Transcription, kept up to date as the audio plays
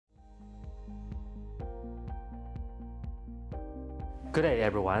Good day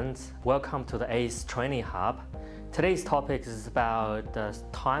everyone, welcome to the ACE Training Hub. Today's topic is about the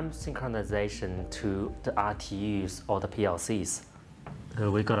time synchronization to the RTUs or the PLCs.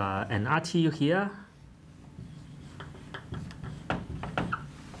 So we got an RTU here.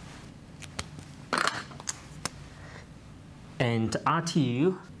 And the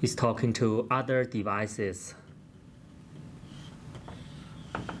RTU is talking to other devices.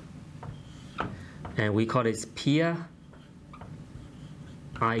 And we call it peer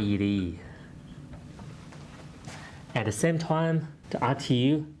IED. At the same time, the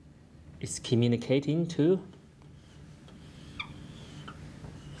RTU is communicating to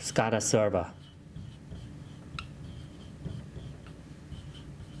SCADA server.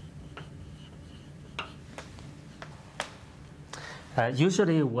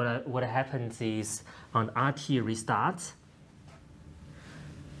 Usually what happens is on RTU restart,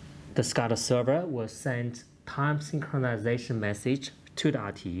 the SCADA server will send time synchronization message to the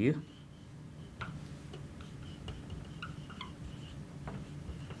RTU.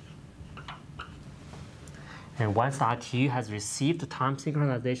 And once the RTU has received the time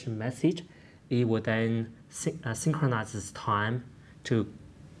synchronization message, it will then synchronize its time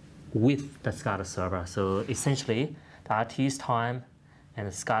with the SCADA server. So essentially, the RTU's time and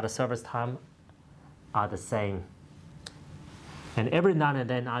the SCADA server's time are the same. And every now and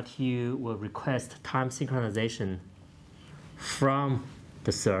then, RTU will request time synchronization from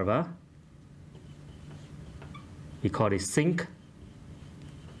the server. We call it sync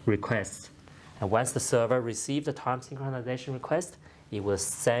request. And once the server receives the time synchronization request, it will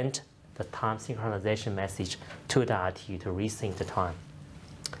send the time synchronization message to the RTU to resync the time.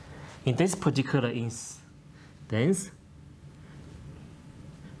 In this particular instance,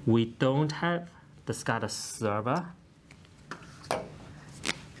 we don't have the SCADA server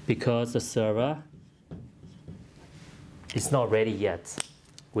because the server is not ready yet.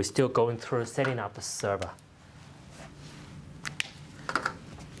 We're still going through setting up the server.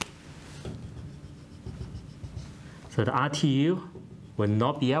 So the RTU will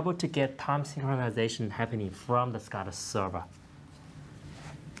not be able to get time synchronization happening from the SCADA server.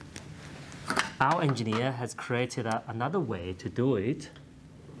 Our engineer has created another way to do it.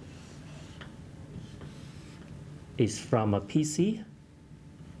 It's from a PC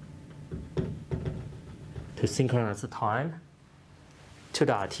to synchronize the time to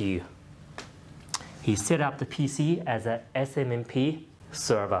the RTU. He set up the PC as a SNTP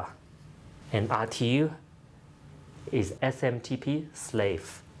server, and RTU is SNTP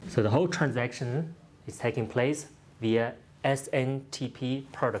slave. So the whole transaction is taking place via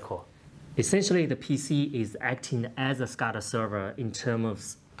SNTP protocol. Essentially, the PC is acting as a SCADA server in terms of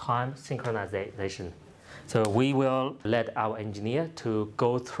time synchronization. So we will let our engineer to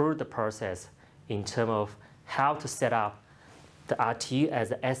go through the process in terms of how to set up the RTU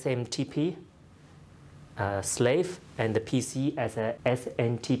as a SNTP slave and the PC as a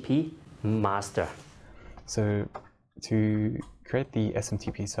SNTP master. So to create the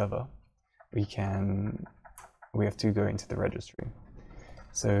SNTP server, we have to go into the registry.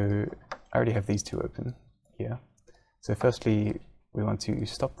 So I already have these two open here. So firstly, we want to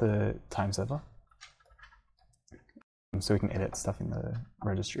stop the time server so we can edit stuff in the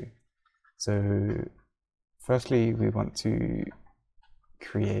registry. So firstly, we want to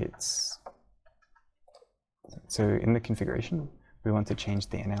create, so in the configuration, we want to change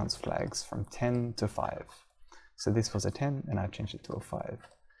the announce flags from 10 to 5. So this was a 10 and I've changed it to a 5.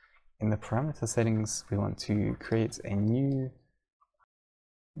 In the parameter settings, we want to create a new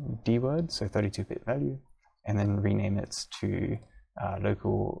D word, so 32-bit value, and then rename it to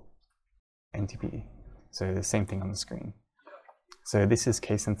local NTP. So the same thing on the screen. So this is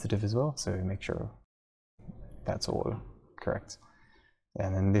case sensitive as well, so make sure that's all correct.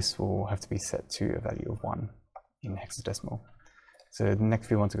 And then this will have to be set to a value of 1 in hexadecimal. So next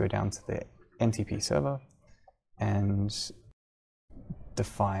we want to go down to the NTP server and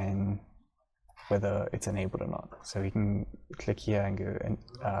define whether it's enabled or not. So we can click here and go and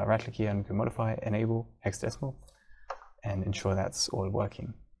right click here and go modify enable hexadecimal and ensure that's all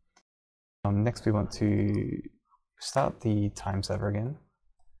working. Next we want to start the time server again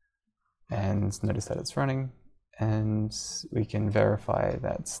and notice that it's running, and we can verify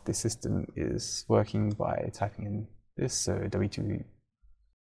that the system is working by typing in this, so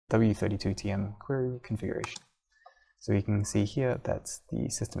W32TM query configuration. So you can see here that the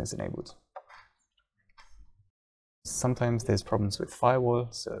system is enabled. Sometimes there's problems with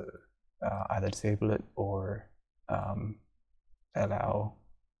firewall, so either disable it or allow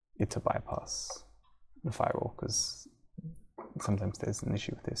it to bypass the firewall, because sometimes there's an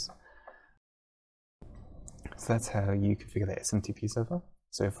issue with this. So that's how you configure the SNTP server.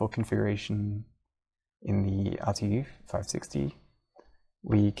 So for configuration in the RTU 560,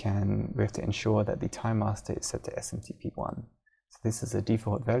 we have to ensure that the time master is set to SNTP1. So this is a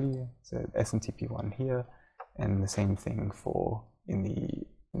default value, so SNTP1 here, and the same thing for in the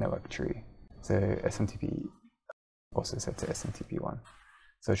network tree. So SNTP also set to SNTP1.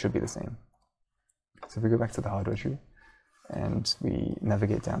 So it should be the same. So if we go back to the hardware tree and we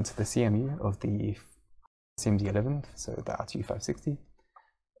navigate down to the CMU of the CMD11, so the RTU 560,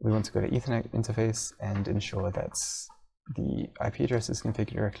 we want to go to Ethernet interface and ensure that the IP address is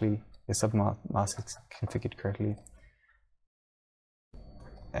configured correctly, the submask is configured correctly,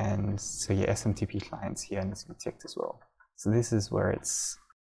 and so your SNTP clients here needs to be ticked as well. So this is where it's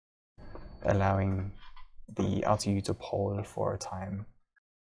allowing the RTU to poll for time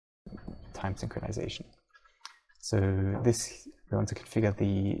synchronization. So this, we want to configure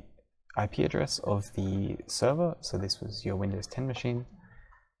the IP address of the server, so this was your Windows 10 machine,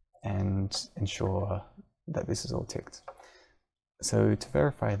 and ensure that this is all ticked. So to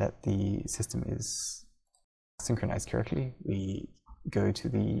verify that the system is synchronized correctly, we go to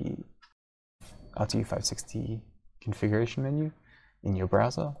the RTU 560 configuration menu in your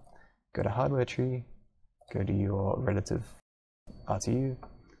browser, go to hardware tree, go to your relative RTU,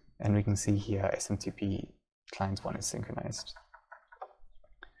 and we can see here SNTP client 1 is synchronized.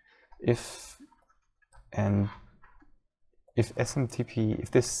 If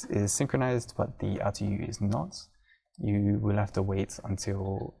this is synchronized but the RTU is not, you will have to wait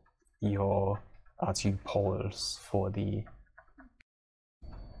until your RTU polls for the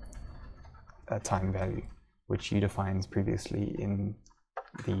time value, which you defined previously in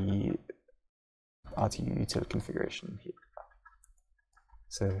the RTU util configuration here.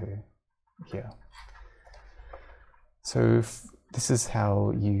 So here. So this is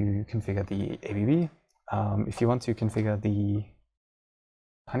how you configure the ABB. If you want to configure the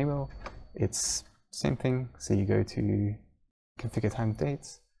Honeywell, it's same thing. So you go to configure time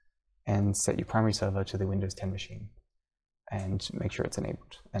dates and set your primary server to the Windows 10 machine and make sure it's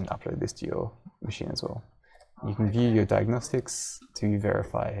enabled and upload this to your machine as well. You can view your diagnostics to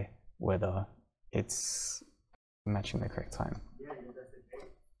verify whether it's matching the correct time.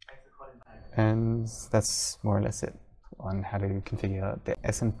 And that's more or less it on how to configure the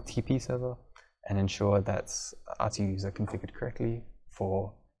SNTP server and ensure that RTUs are configured correctly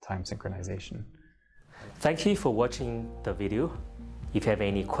for time synchronization. Thank you for watching the video. If you have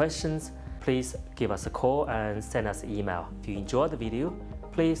any questions, please give us a call and send us an email. If you enjoyed the video,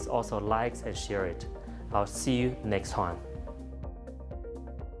 please also like and share it. I'll see you next time.